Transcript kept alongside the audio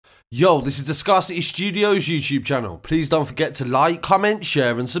Yo, this is the Scarcity Studios YouTube channel. Please don't forget to like, comment,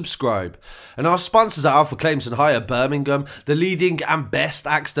 share and subscribe. And our sponsors are Alpha Claims and Hire Birmingham, the leading and best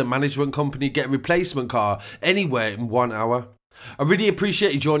accident management company. Get a replacement car anywhere in 1 hour. I really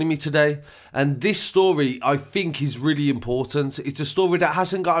appreciate you joining me today, and this story I think is really important. It's a story that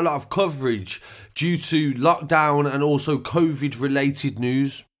hasn't got a lot of coverage due to lockdown and also COVID related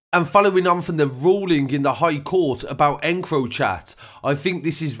news. And following on from the ruling in the High Court about EncroChat, I think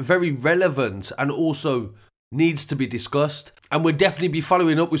this is very relevant and also needs to be discussed. And we'll definitely be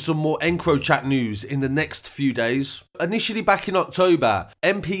following up with some more EncroChat news in the next few days. Initially back in October,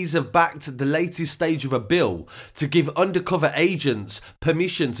 MPs have backed the latest stage of a bill to give undercover agents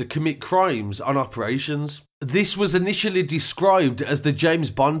permission to commit crimes on operations. This was initially described as the James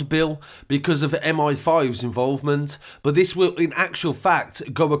Bond bill because of MI5's involvement, but this will in actual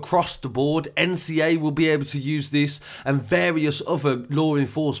fact go across the board. NCA will be able to use this and various other law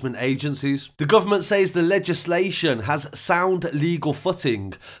enforcement agencies. The government says the legislation has sound legal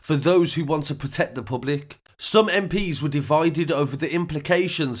footing for those who want to protect the public. Some MPs were divided over the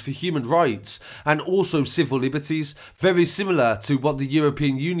implications for human rights and also civil liberties, very similar to what the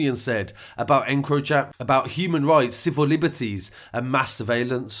European Union said about EncroChat, about human rights, civil liberties and mass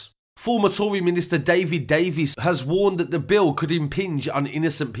surveillance. Former Tory Minister David Davis has warned that the bill could impinge on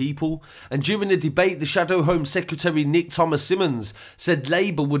innocent people, and during a debate the Shadow Home Secretary Nick Thomas-Symonds said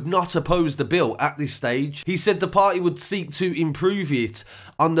Labour would not oppose the bill at this stage. He said the party would seek to improve it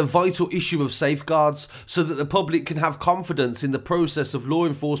on the vital issue of safeguards so that the public can have confidence in the process of law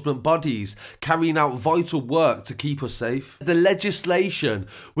enforcement bodies carrying out vital work to keep us safe. The legislation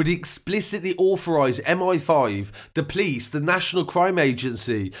would explicitly authorise MI5, the police, the National Crime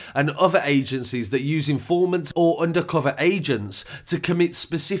Agency and other agencies that use informants or undercover agents to commit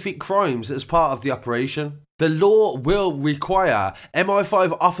specific crimes as part of the operation. The law will require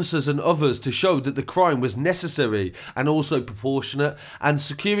MI5 officers and others to show that the crime was necessary and also proportionate, and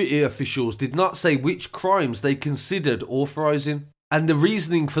security officials did not say which crimes they considered authorising. And the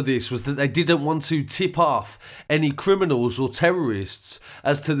reasoning for this was that they didn't want to tip off any criminals or terrorists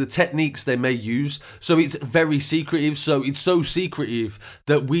as to the techniques they may use. So it's very secretive. So it's so secretive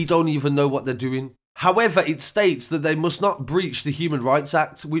that we don't even know what they're doing. However, it states that they must not breach the Human Rights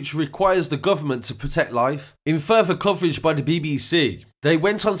Act, which requires the government to protect life. In further coverage by the BBC, they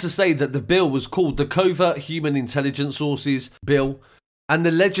went on to say that the bill was called the Covert Human Intelligence Sources Bill, and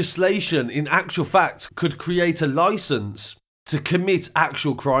the legislation in actual fact could create a licence to commit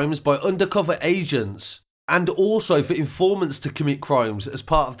actual crimes by undercover agents and also for informants to commit crimes as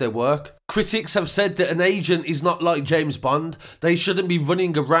part of their work. Critics have said that an agent is not like James Bond. They shouldn't be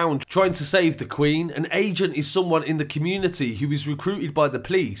running around trying to save the Queen. An agent is someone in the community who is recruited by the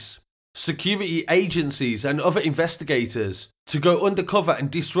police, security agencies and other investigators to go undercover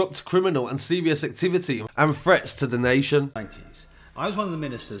and disrupt criminal and serious activity and threats to the nation. I was one of the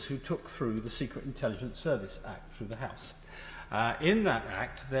ministers who took through the Secret Intelligence Service Act through the House. In that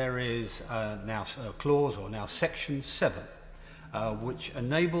Act there is now a clause, or now Section 7, which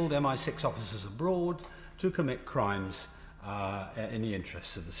enabled MI6 officers abroad to commit crimes in the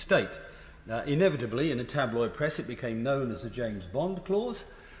interests of the state. Inevitably, in the tabloid press it became known as the James Bond clause,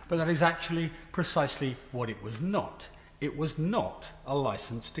 but that is actually precisely what it was not. It was not a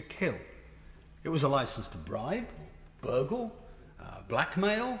licence to kill. It was a licence to bribe, burgle,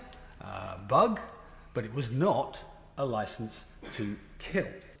 blackmail, bug, but it was not a licence to kill.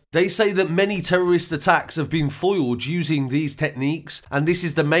 They say that many terrorist attacks have been foiled using these techniques, and this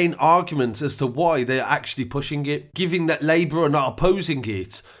is the main argument as to why they are actually pushing it. Given that Labour are not opposing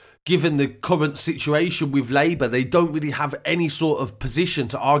it, given the current situation with Labour, they don't really have any sort of position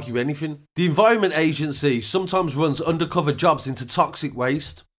to argue anything. The Environment Agency sometimes runs undercover jobs into toxic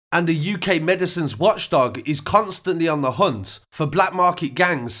waste, and the UK Medicines Watchdog is constantly on the hunt for black market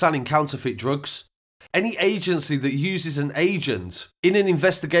gangs selling counterfeit drugs. Any agency that uses an agent in an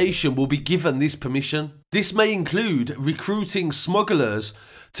investigation will be given this permission. This may include recruiting smugglers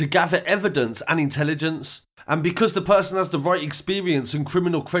to gather evidence and intelligence. And because the person has the right experience and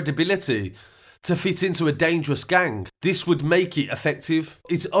criminal credibility to fit into a dangerous gang, this would make it effective.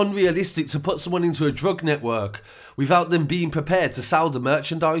 It's unrealistic to put someone into a drug network without them being prepared to sell the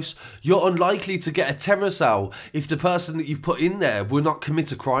merchandise. You're unlikely to get a terror cell if the person that you've put in there will not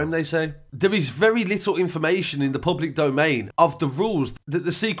commit a crime, they say. There is very little information in the public domain of the rules that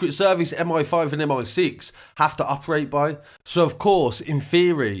the Secret Service, MI5 and MI6 have to operate by. So of course, in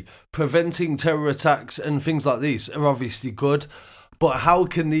theory, preventing terror attacks and things like this are obviously good. But how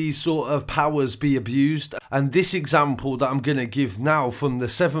can these sort of powers be abused? And this example that I'm going to give now from the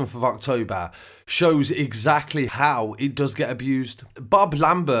 7th of October shows exactly how it does get abused. Bob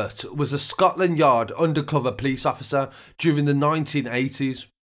Lambert was a Scotland Yard undercover police officer during the 1980s.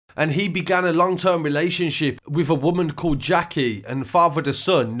 And he began a long-term relationship with a woman called Jackie and fathered a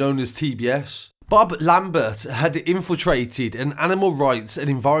son known as TBS. Bob Lambert had infiltrated an animal rights and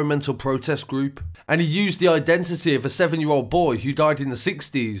environmental protest group, and he used the identity of a 7-year-old boy who died in the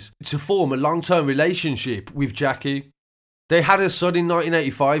 60s to form a long-term relationship with Jackie. They had a son in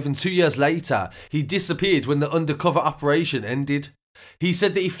 1985, and 2 years later, he disappeared when the undercover operation ended. He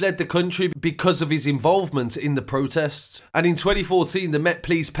said that he fled the country because of his involvement in the protests. And in 2014, the Met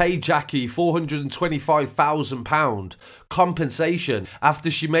Police paid Jackie £425,000 compensation after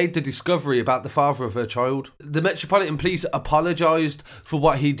she made the discovery about the father of her child. The Metropolitan Police apologised for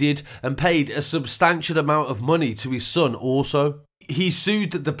what he did and paid a substantial amount of money to his son also. He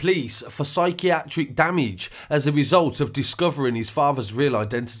sued the police for psychiatric damage as a result of discovering his father's real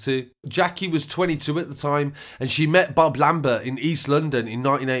identity. Jackie was 22 at the time, and she met Bob Lambert in East London in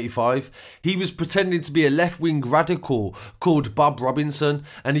 1985. He was pretending to be a left-wing radical called Bob Robinson,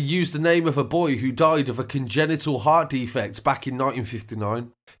 and he used the name of a boy who died of a congenital heart defect back in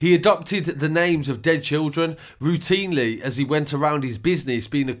 1959. He adopted the names of dead children routinely as he went around his business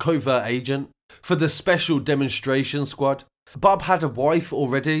being a covert agent for the Special Demonstration Squad. Bob had a wife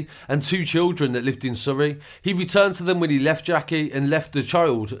already and 2 children that lived in Surrey. He returned to them when he left Jackie and left the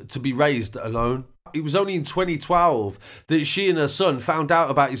child to be raised alone. It was only in 2012 that she and her son found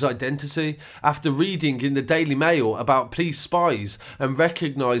out about his identity after reading in the Daily Mail about police spies and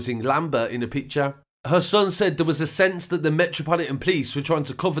recognising Lambert in a picture. Her son said there was a sense that the Metropolitan Police were trying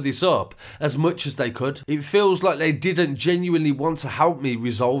to cover this up as much as they could. It feels like they didn't genuinely want to help me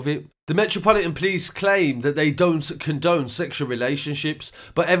resolve it. The Metropolitan Police claim that they don't condone sexual relationships,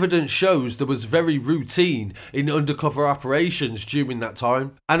 but evidence shows there was very routine in undercover operations during that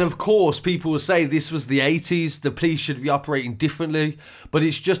time. And of course, people will say this was the 80s, the police should be operating differently, but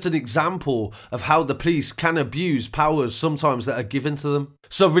it's just an example of how the police can abuse powers sometimes that are given to them.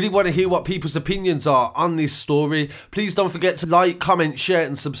 So I really want to hear what people's opinions are on this story. Please don't forget to like, comment, share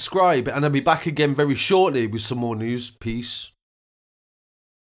and subscribe, and I'll be back again very shortly with some more news. Peace.